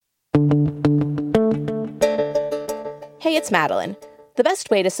Hey, it's Madeline. The best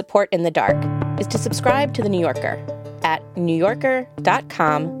way to support In the Dark is to subscribe to The New Yorker at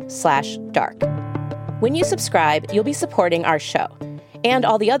newyorker.com/dark. When you subscribe, you'll be supporting our show and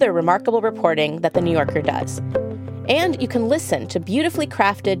all the other remarkable reporting that The New Yorker does. And you can listen to beautifully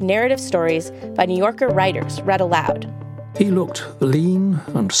crafted narrative stories by New Yorker writers read aloud. He looked lean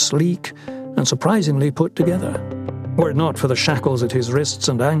and sleek and surprisingly put together. Were it not for the shackles at his wrists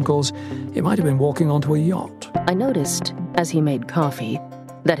and ankles, he might have been walking onto a yacht. I noticed, as he made coffee,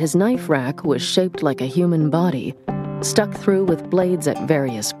 that his knife rack was shaped like a human body, stuck through with blades at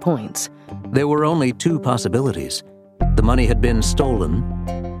various points. There were only two possibilities. The money had been stolen,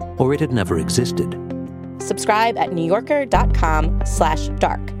 or it had never existed. Subscribe at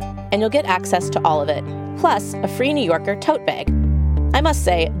newyorker.com/dark, and you'll get access to all of it, plus a free New Yorker tote bag. I must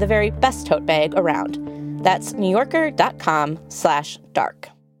say, the very best tote bag around. That's newyorker.com/dark.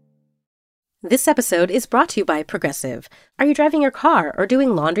 This episode is brought to you by Progressive. Are you driving your car or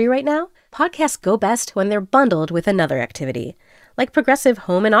doing laundry right now? Podcasts go best when they're bundled with another activity. Like Progressive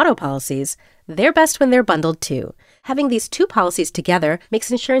home and auto policies, they're best when they're bundled too. Having these two policies together makes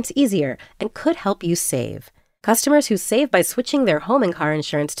insurance easier and could help you save. Customers who save by switching their home and car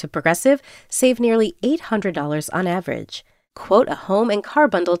insurance to Progressive save nearly $800 on average. Quote a home and car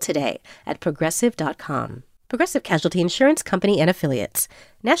bundle today at Progressive.com. Progressive Casualty Insurance Company and Affiliates.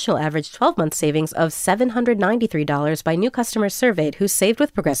 National average 12-month savings of $793 by new customers surveyed who saved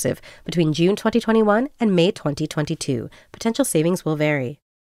with Progressive between June 2021 and May 2022. Potential savings will vary.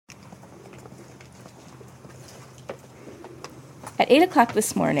 At 8 o'clock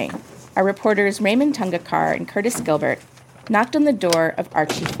this morning, our reporters Raymond Tungakar and Curtis Gilbert knocked on the door of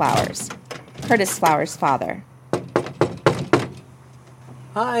Archie Flowers, Curtis Flowers' father.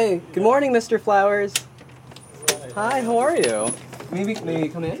 Hi, good morning, Mr. Flowers. Hi, how are you? Maybe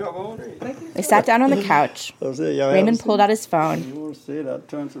come in? They sat down on the couch. Raymond pulled out his phone,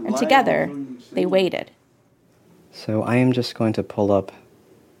 and together, they waited. So I am just going to pull up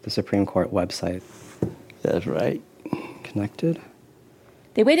the Supreme Court website. That's right. Connected?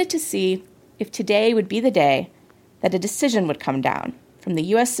 They waited to see if today would be the day that a decision would come down from the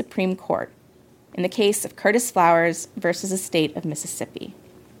U.S. Supreme Court in the case of Curtis Flowers versus the state of Mississippi.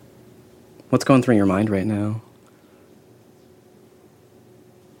 What's going through your mind right now?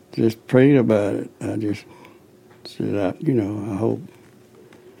 Just prayed about it. I just said, I hope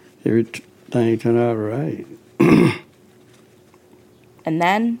everything turned out right. And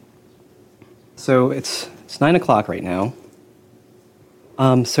then? So it's 9 o'clock right now.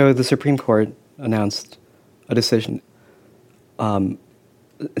 So the Supreme Court announced a decision. So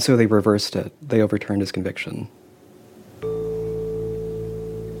they reversed it. They overturned his conviction.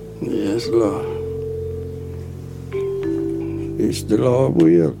 Yes, Lord. It's the Lord's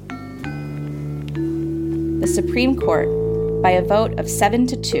will. The Supreme Court, by a vote of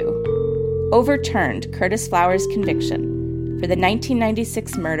 7-2, overturned Curtis Flowers' conviction for the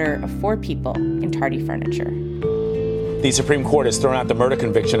 1996 murder of 4 people in Tardy Furniture. The Supreme Court has thrown out the murder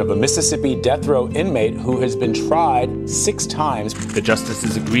conviction of a Mississippi death row inmate who has been tried 6 times. The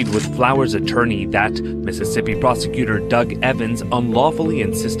justices agreed with Flowers' attorney that Mississippi prosecutor Doug Evans unlawfully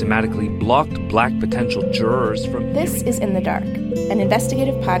and systematically blocked black potential jurors from... This is In the Dark, an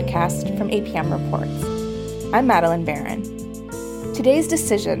investigative podcast from APM Reports. I'm Madeline Barron. Today's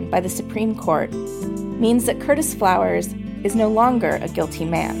decision by the Supreme Court means that Curtis Flowers is no longer a guilty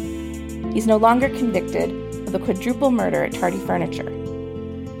man. He's no longer convicted of the quadruple murder at Tardy Furniture.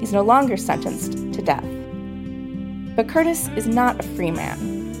 He's no longer sentenced to death. But Curtis is not a free man.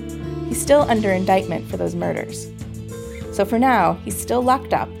 He's still under indictment for those murders. So for now, he's still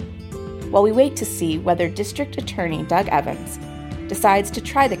locked up, while we wait to see whether District Attorney Doug Evans decides to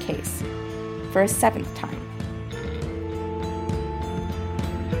try the case for a 7th time.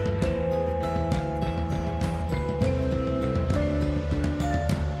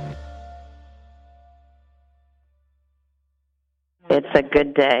 It's a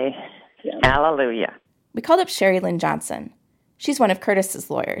good day. Hallelujah. We called up Sherry Lynn Johnson. She's one of Curtis's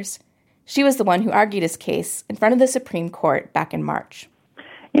lawyers. She was the one who argued his case in front of the Supreme Court back in March.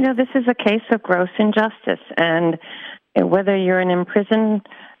 You know, this is a case of gross injustice, and whether you're an imprisoned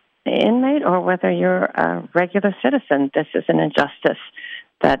inmate or whether you're a regular citizen, this is an injustice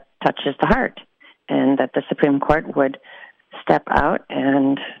that touches the heart, and that the Supreme Court would step out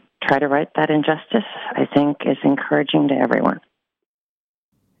and try to right that injustice, I think, is encouraging to everyone.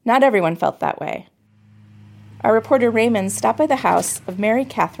 Not everyone felt that way. Our reporter Raymond stopped by the house of Mary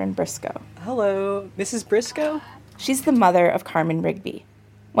Catherine Briscoe. Hello, Mrs. Briscoe? She's the mother of Carmen Rigby,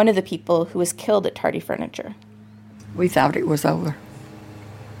 one of the people who was killed at Tardy Furniture. We thought it was over.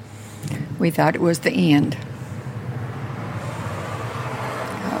 We thought it was the end.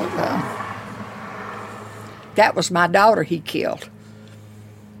 That was my daughter he killed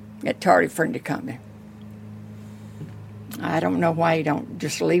at Tardy Friendly Company. I don't know why you don't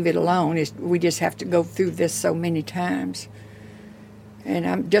just leave it alone. We just have to go through this so many times. And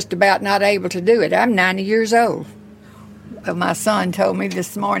I'm just about not able to do it. I'm 90 years old. My son told me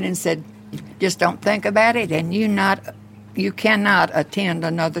this morning, said, just don't think about it, and you cannot attend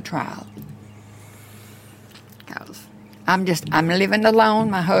another trial. I'm living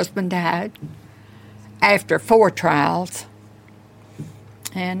alone. My husband died after 4 trials.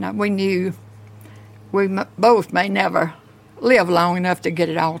 And we knew we both may never live long enough to get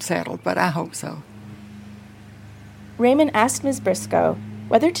it all settled, but I hope so. Raymond asked Ms. Briscoe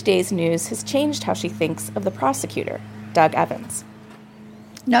whether today's news has changed how she thinks of the prosecutor, Doug Evans.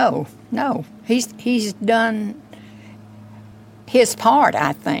 No. He's done his part,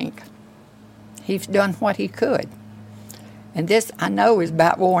 I think. He's done what he could. And this, I know, is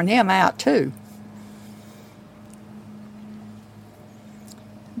about worn him out, too.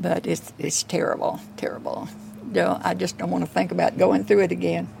 But it's terrible. I just don't want to think about going through it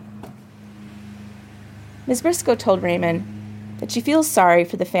again. Ms. Briscoe told Raymond that she feels sorry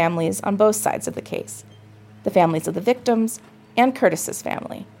for the families on both sides of the case, the families of the victims and Curtis's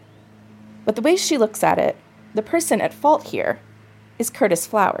family. But the way she looks at it, the person at fault here is Curtis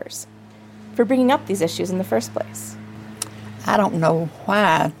Flowers for bringing up these issues in the first place. I don't know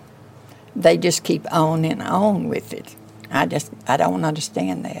why they just keep on and on with it. I don't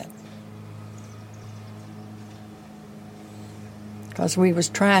understand that. Because we was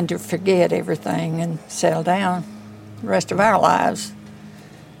trying to forget everything and settle down the rest of our lives.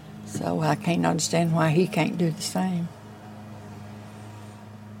 So I can't understand why he can't do the same.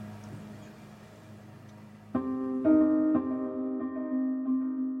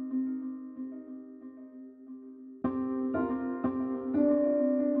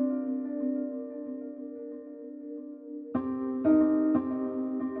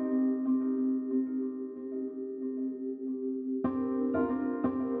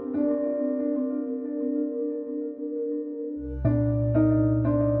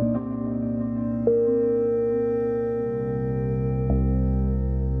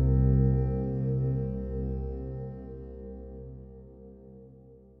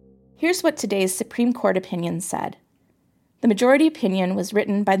 Here's what today's Supreme Court opinion said. The majority opinion was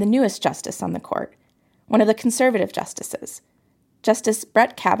written by the newest justice on the court, one of the conservative justices, Justice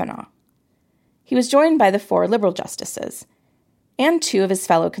Brett Kavanaugh. He was joined by the 4 liberal justices and 2 of his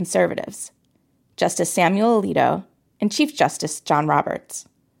fellow conservatives, Justice Samuel Alito and Chief Justice John Roberts.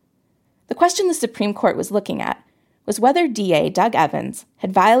 The question the Supreme Court was looking at was whether DA Doug Evans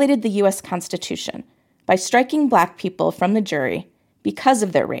had violated the U.S. Constitution by striking black people from the jury because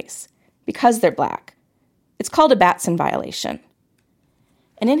of their race, because they're black. It's called a Batson violation.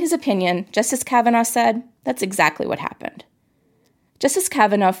 And in his opinion, Justice Kavanaugh said that's exactly what happened. Justice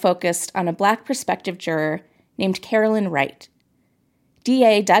Kavanaugh focused on a black prospective juror named Carolyn Wright.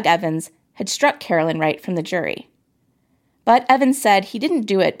 DA Doug Evans had struck Carolyn Wright from the jury. But Evans said he didn't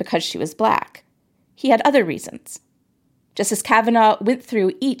do it because she was black. He had other reasons. Justice Kavanaugh went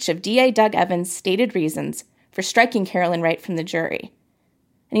through each of DA Doug Evans' stated reasons for striking Carolyn Wright from the jury,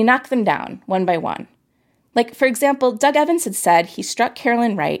 and he knocked them down one by one. Like, for example, Doug Evans had said he struck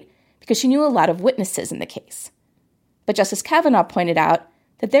Carolyn Wright because she knew a lot of witnesses in the case. But Justice Kavanaugh pointed out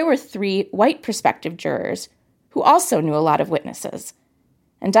that there were 3 white prospective jurors who also knew a lot of witnesses,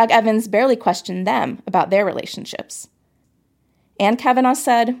 and Doug Evans barely questioned them about their relationships. And Kavanaugh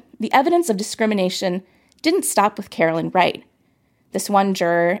said the evidence of discrimination didn't stop with Carolyn Wright, this one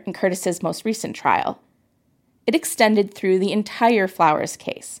juror in Curtis's most recent trial. It extended through the entire Flowers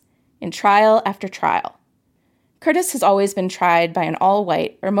case, in trial after trial. Curtis has always been tried by an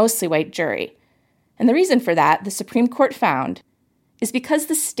all-white or mostly white jury, and the reason for that, the Supreme Court found, is because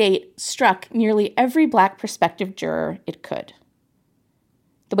the state struck nearly every black prospective juror it could.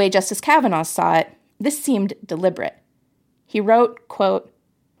 The way Justice Kavanaugh saw it, this seemed deliberate. He wrote, quote,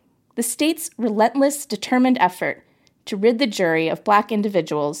 "The state's relentless, determined effort to rid the jury of black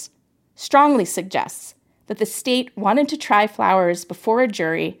individuals strongly suggests that the state wanted to try Flowers before a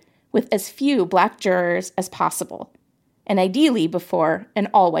jury with as few black jurors as possible, and ideally before an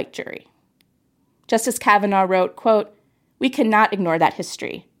all-white jury." Justice Kavanaugh wrote, quote, "We cannot ignore that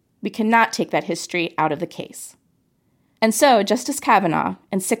history. We cannot take that history out of the case." And so Justice Kavanaugh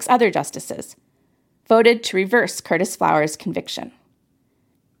and 6 other justices voted to reverse Curtis Flowers' conviction.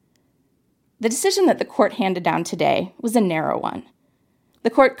 The decision that the court handed down today was a narrow one. The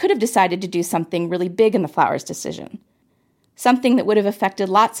court could have decided to do something really big in the Flowers decision, something that would have affected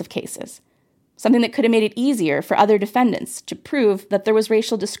lots of cases, something that could have made it easier for other defendants to prove that there was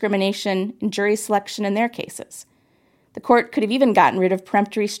racial discrimination in jury selection in their cases. The court could have even gotten rid of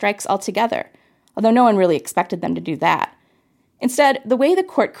peremptory strikes altogether, although no one really expected them to do that. Instead, the way the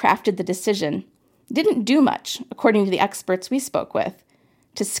court crafted the decision didn't do much, according to the experts we spoke with,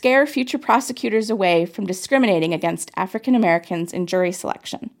 to scare future prosecutors away from discriminating against African Americans in jury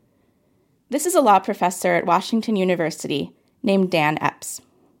selection. This is a law professor at Washington University named Dan Epps.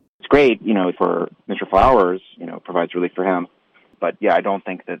 It's great, for Mr. Flowers, provides relief for him. But yeah, I don't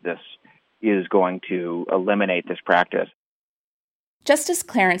think that this is going to eliminate this practice. Justice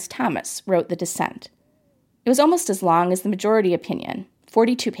Clarence Thomas wrote the dissent. It was almost as long as the majority opinion,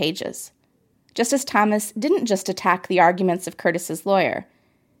 42 pages. Justice Thomas didn't just attack the arguments of Curtis's lawyer.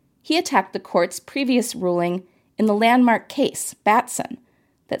 He attacked the court's previous ruling in the landmark case, Batson,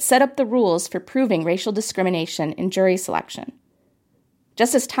 that set up the rules for proving racial discrimination in jury selection.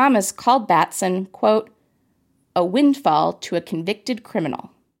 Justice Thomas called Batson, quote, a windfall to a convicted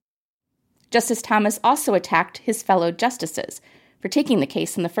criminal. Justice Thomas also attacked his fellow justices for taking the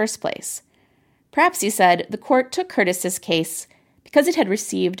case in the first place. Perhaps, he said, the court took Curtis's case because it had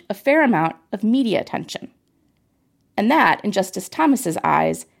received a fair amount of media attention. And that, in Justice Thomas's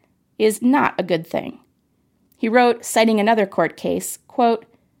eyes, is not a good thing. He wrote, citing another court case, quote,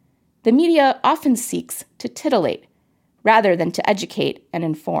 the media often seeks to titillate rather than to educate and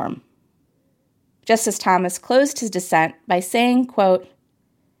inform. Justice Thomas closed his dissent by saying, quote,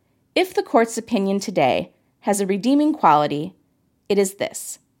 if the court's opinion today has a redeeming quality, it is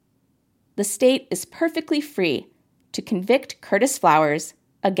this. The state is perfectly free to convict Curtis Flowers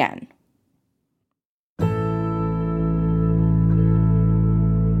again.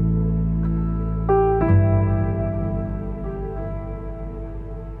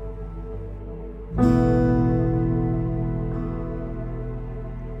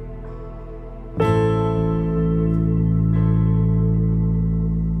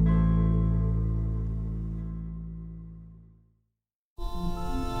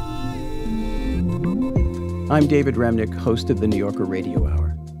 I'm David Remnick, host of the New Yorker Radio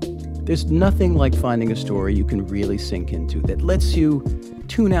Hour. There's nothing like finding a story you can really sink into that lets you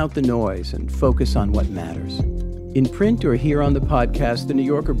tune out the noise and focus on what matters. In print or here on the podcast, the New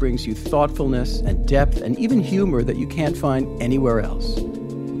Yorker brings you thoughtfulness and depth and even humor that you can't find anywhere else.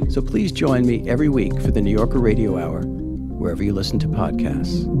 So please join me every week for the New Yorker Radio Hour, wherever you listen to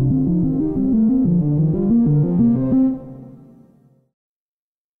podcasts.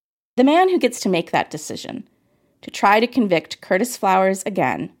 The man who gets to make that decision, to try to convict Curtis Flowers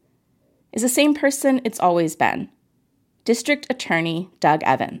again, is the same person it's always been, District Attorney Doug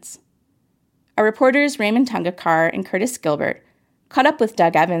Evans. Our reporters Raymond Tungakar and Curtis Gilbert caught up with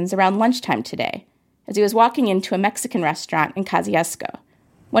Doug Evans around lunchtime today as he was walking into a Mexican restaurant in Kosciuszko,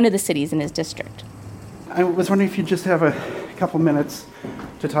 one of the cities in his district. I was wondering if you'd just have a couple minutes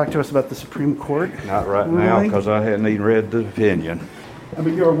to talk to us about the Supreme Court. Not right now, because I hadn't even read the opinion.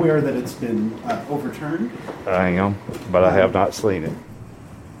 But you're aware that it's been overturned? I am, but I have not seen it.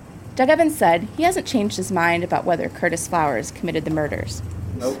 Doug Evans said he hasn't changed his mind about whether Curtis Flowers committed the murders.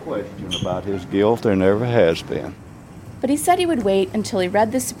 No question about his guilt. There never has been. But he said he would wait until he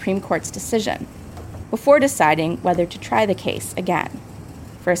read the Supreme Court's decision before deciding whether to try the case again,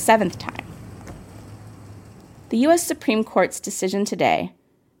 for a seventh time. The U.S. Supreme Court's decision today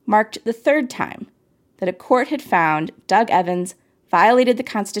marked the third time that a court had found Doug Evans violated the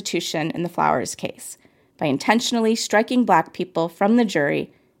Constitution in the Flowers case by intentionally striking black people from the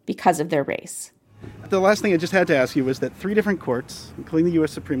jury because of their race. The last thing I just had to ask you was that 3 different courts, including the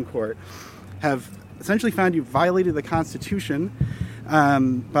U.S. Supreme Court, have essentially found you violated the Constitution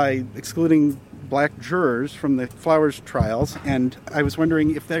by excluding black jurors from the Flowers trials, and I was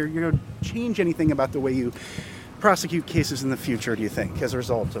wondering if they're going to change anything about the way you prosecute cases in the future, do you think, as a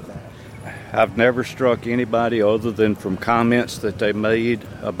result of that? I've never struck anybody other than from comments that they made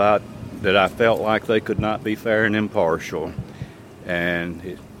about that I felt like they could not be fair and impartial.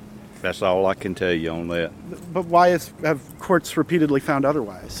 And that's all I can tell you on that. But why have courts repeatedly found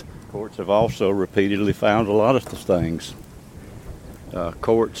otherwise? Courts have also repeatedly found a lot of the things.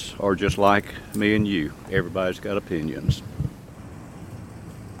 Courts are just like me and you. Everybody's got opinions.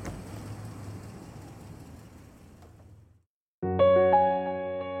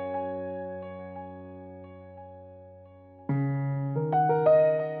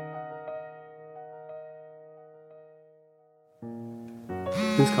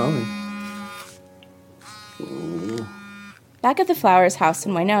 Who's calling? Back at the Flowers house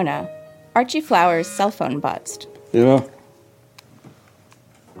in Winona, Archie Flowers' cell phone buzzed. Yeah.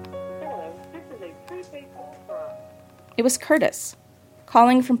 It was Curtis,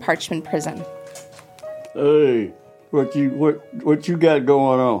 calling from Parchman Prison. Hey, what you got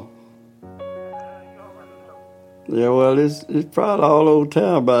going on? Yeah, well, it's probably all over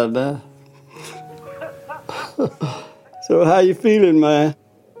town by now. So how you feeling, man?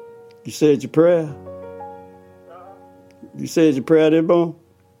 You said your prayer? You said your prayer there, Bone?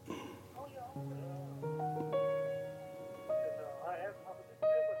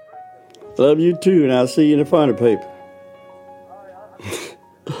 Love you too, and I'll see you in the funny paper.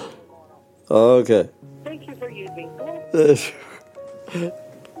 Okay. Thank you for using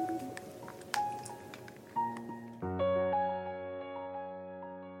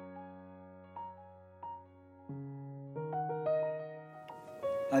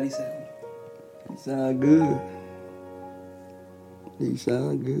How do you sound? He sound good. He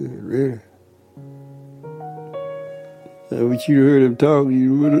sound good, really. What you heard him talk,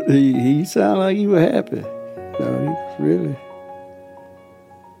 he sounded like he was happy. No, he was really.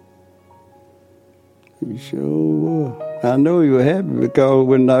 He sure was. I know he was happy because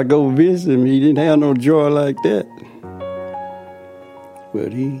when I go visit him, he didn't have no joy like that.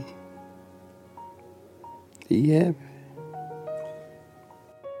 But he happy.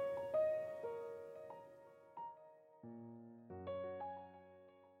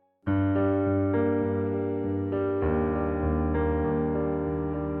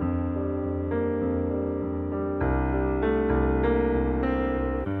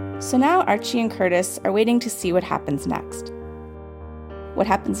 So now Archie and Curtis are waiting to see what happens next. What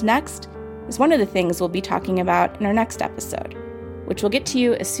happens next is one of the things we'll be talking about in our next episode, which we'll get to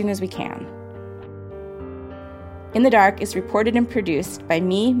you as soon as we can. In the Dark is reported and produced by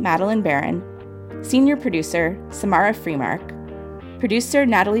me, Madeline Barron, senior producer Samara Freemark, producer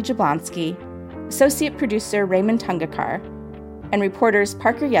Natalie Jablonski, associate producer Raymond Tungakar, and reporters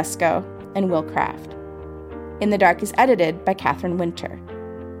Parker Yesko and Will Kraft. In the Dark is edited by Catherine Winter.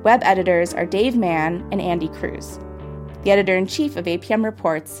 Web editors are Dave Mann and Andy Cruz. The editor-in-chief of APM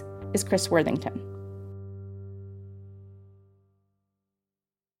Reports is Chris Worthington.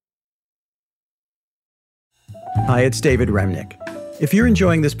 Hi, it's David Remnick. If you're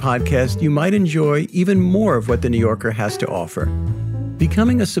enjoying this podcast, you might enjoy even more of what The New Yorker has to offer.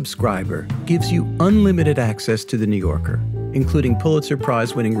 Becoming a subscriber gives you unlimited access to The New Yorker, including Pulitzer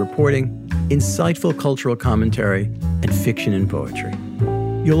Prize-winning reporting, insightful cultural commentary, and fiction and poetry.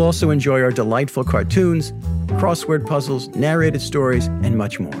 You'll also enjoy our delightful cartoons, crossword puzzles, narrated stories, and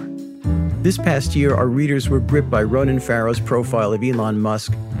much more. This past year, our readers were gripped by Ronan Farrow's profile of Elon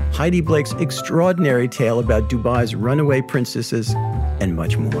Musk, Heidi Blake's extraordinary tale about Dubai's runaway princesses, and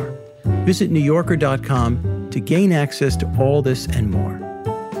much more. Visit NewYorker.com to gain access to all this and more.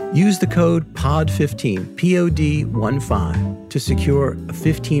 Use the code POD15, POD15, to secure a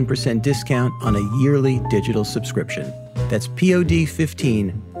 15% discount on a yearly digital subscription. That's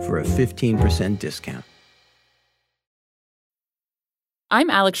POD15 for a 15% discount. I'm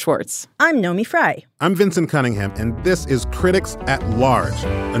Alex Schwartz. I'm Nomi Fry. I'm Vincent Cunningham, and this is Critics at Large,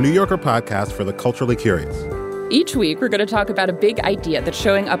 a New Yorker podcast for the culturally curious. Each week, we're going to talk about a big idea that's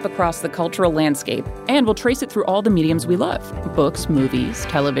showing up across the cultural landscape, and we'll trace it through all the mediums we love: books, movies,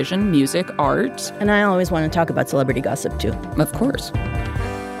 television, music, art. And I always want to talk about celebrity gossip, too. Of course.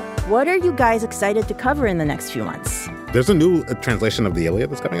 What are you guys excited to cover in the next few months? There's a new translation of the Iliad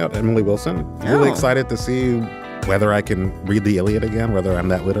that's coming out, Emily Wilson. Really excited to see whether I can read the Iliad again, whether I'm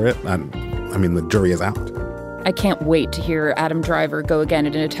that literate. I mean, the jury is out. I can't wait to hear Adam Driver go again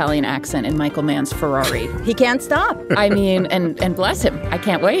in an Italian accent in Michael Mann's Ferrari. He can't stop. I mean, and bless him. I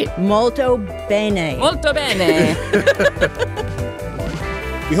can't wait. Molto bene. Molto bene.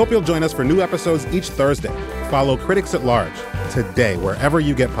 We hope you'll join us for new episodes each Thursday. Follow Critics at Large today, wherever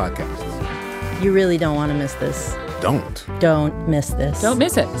you get podcasts. You really don't want to miss this. Don't miss this. Don't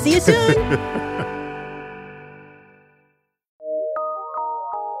miss it. See you soon.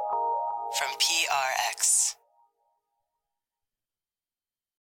 From PRX.